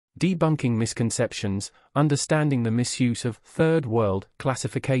Debunking Misconceptions, Understanding the Misuse of Third World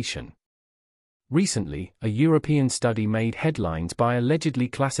Classification. Recently, a European study made headlines by allegedly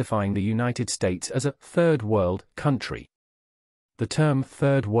classifying the United States as a third world country. The term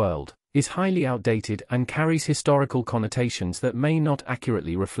third world is highly outdated and carries historical connotations that may not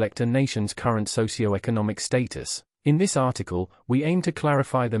accurately reflect a nation's current socio-economic status. In this article, we aim to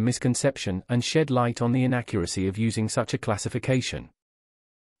clarify the misconception and shed light on the inaccuracy of using such a classification.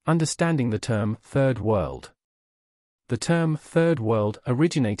 Understanding the term third world. The term third world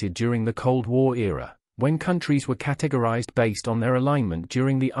originated during the Cold War era, when countries were categorized based on their alignment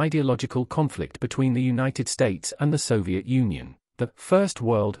during the ideological conflict between the United States and the Soviet Union. The First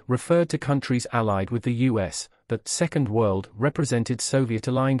World referred to countries allied with the US, the Second World represented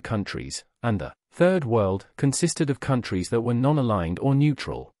Soviet-aligned countries, and the Third World consisted of countries that were non-aligned or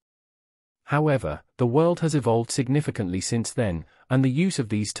neutral. However, the world has evolved significantly since then, and the use of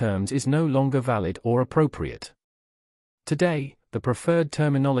these terms is no longer valid or appropriate. Today, the preferred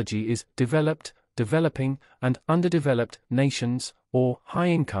terminology is developed, developing, and underdeveloped nations, or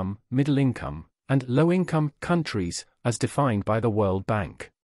high-income, middle-income, and low-income countries, as defined by the World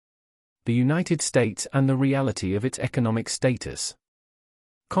Bank. The United States and the reality of its economic status.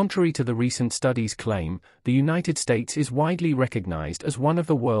 Contrary to the recent study's claim, the United States is widely recognized as one of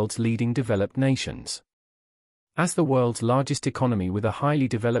the world's leading developed nations. As the world's largest economy with a highly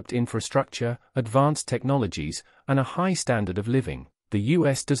developed infrastructure, advanced technologies, and a high standard of living, the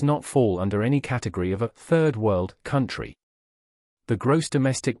US does not fall under any category of a third world country. The gross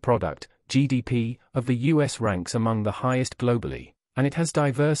domestic product, GDP, of the US ranks among the highest globally, and it has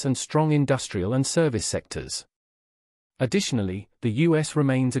diverse and strong industrial and service sectors. Additionally, the US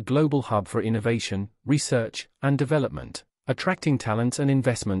remains a global hub for innovation, research, and development, attracting talents and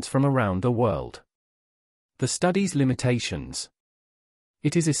investments from around the world. The study's limitations.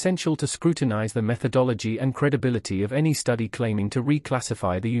 It is essential to scrutinize the methodology and credibility of any study claiming to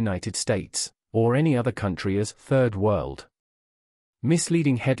reclassify the United States, or any other country as third world.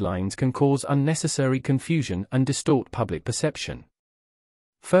 Misleading headlines can cause unnecessary confusion and distort public perception.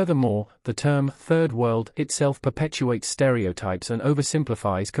 Furthermore, the term third world itself perpetuates stereotypes and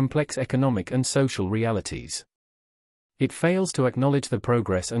oversimplifies complex economic and social realities. It fails to acknowledge the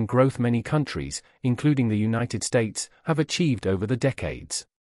progress and growth many countries, including the United States, have achieved over the decades.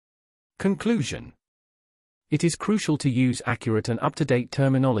 Conclusion. It is crucial to use accurate and up-to-date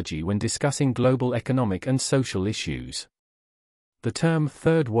terminology when discussing global economic and social issues. The term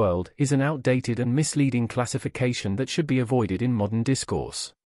third world is an outdated and misleading classification that should be avoided in modern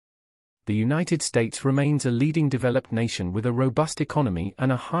discourse. The United States remains a leading developed nation with a robust economy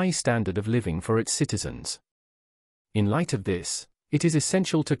and a high standard of living for its citizens. In light of this, it is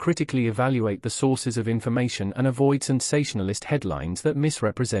essential to critically evaluate the sources of information and avoid sensationalist headlines that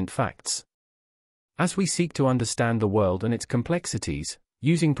misrepresent facts. As we seek to understand the world and its complexities,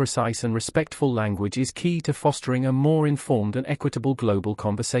 using precise and respectful language is key to fostering a more informed and equitable global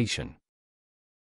conversation.